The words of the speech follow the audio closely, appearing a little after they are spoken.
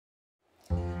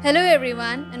Hello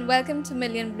everyone and welcome to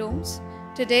Million Blooms.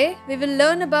 Today we will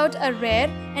learn about a rare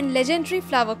and legendary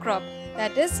flower crop,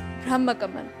 that is Brahma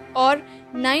Kamal or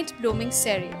night blooming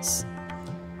cereus.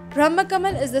 Brahma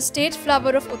Kamal is the state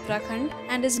flower of Uttarakhand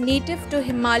and is native to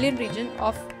Himalayan region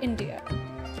of India.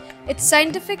 Its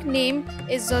scientific name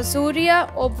is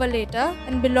Zozuria obvalata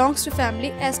and belongs to family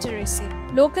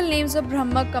Asteraceae. Local names of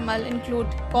Brahma Kamal include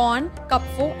corn,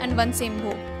 kapfu and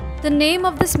vansembo. The name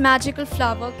of this magical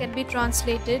flower can be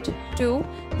translated to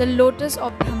the lotus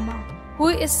of Brahma, who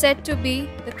is said to be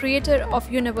the creator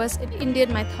of universe in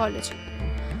Indian mythology.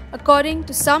 According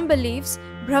to some beliefs,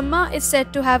 Brahma is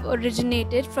said to have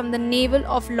originated from the navel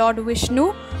of Lord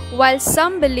Vishnu, while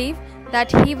some believe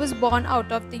that he was born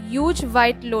out of the huge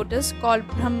white lotus called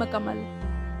Brahma Kamal.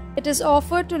 It is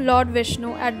offered to Lord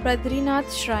Vishnu at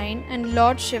Badrinath Shrine and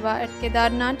Lord Shiva at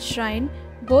Kedarnath Shrine,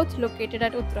 both located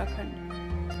at Uttarakhand.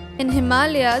 In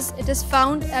Himalayas, it is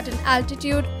found at an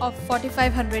altitude of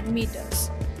 4500 meters.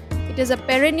 It is a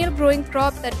perennial growing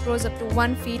crop that grows up to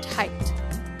 1 feet height.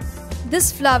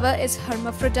 This flower is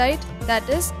hermaphrodite, that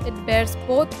is, it bears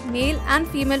both male and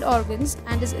female organs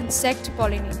and is insect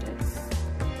pollinated.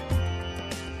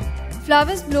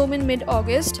 Flowers bloom in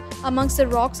mid-August amongst the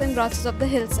rocks and grasses of the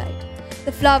hillside.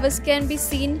 The flowers can be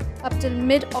seen up till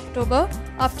mid-October,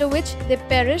 after which they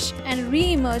perish and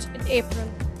re-emerge in April.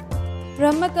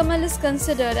 Brahma Kamal is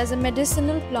considered as a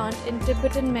medicinal plant in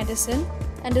Tibetan medicine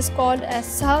and is called as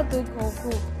Sadhu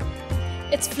Gogu.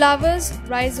 Its flowers,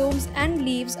 rhizomes and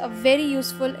leaves are very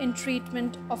useful in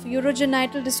treatment of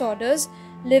urogenital disorders,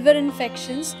 liver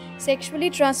infections,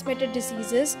 sexually transmitted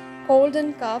diseases, cold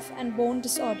and cough and bone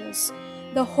disorders.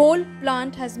 The whole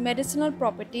plant has medicinal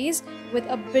properties with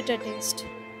a bitter taste.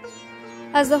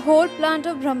 As the whole plant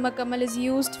of Brahma Kamal is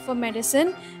used for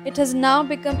medicine, it has now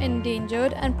become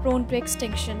endangered and prone to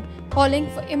extinction, calling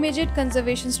for immediate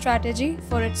conservation strategy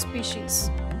for its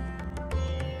species.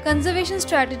 Conservation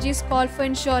strategies call for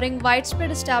ensuring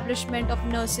widespread establishment of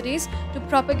nurseries to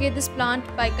propagate this plant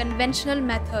by conventional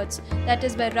methods, that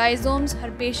is by rhizomes,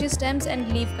 herbaceous stems and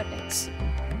leaf cuttings.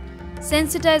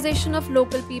 Sensitization of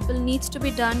local people needs to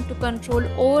be done to control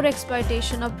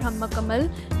overexploitation of Brahma Kamal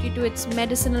due to its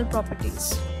medicinal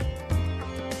properties.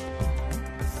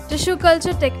 Tissue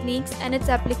culture techniques and its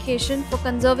application for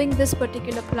conserving this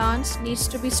particular plant needs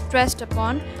to be stressed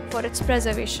upon for its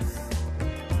preservation.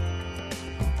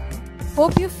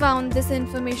 Hope you found this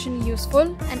information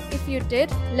useful, and if you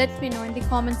did, let me know in the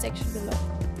comment section below.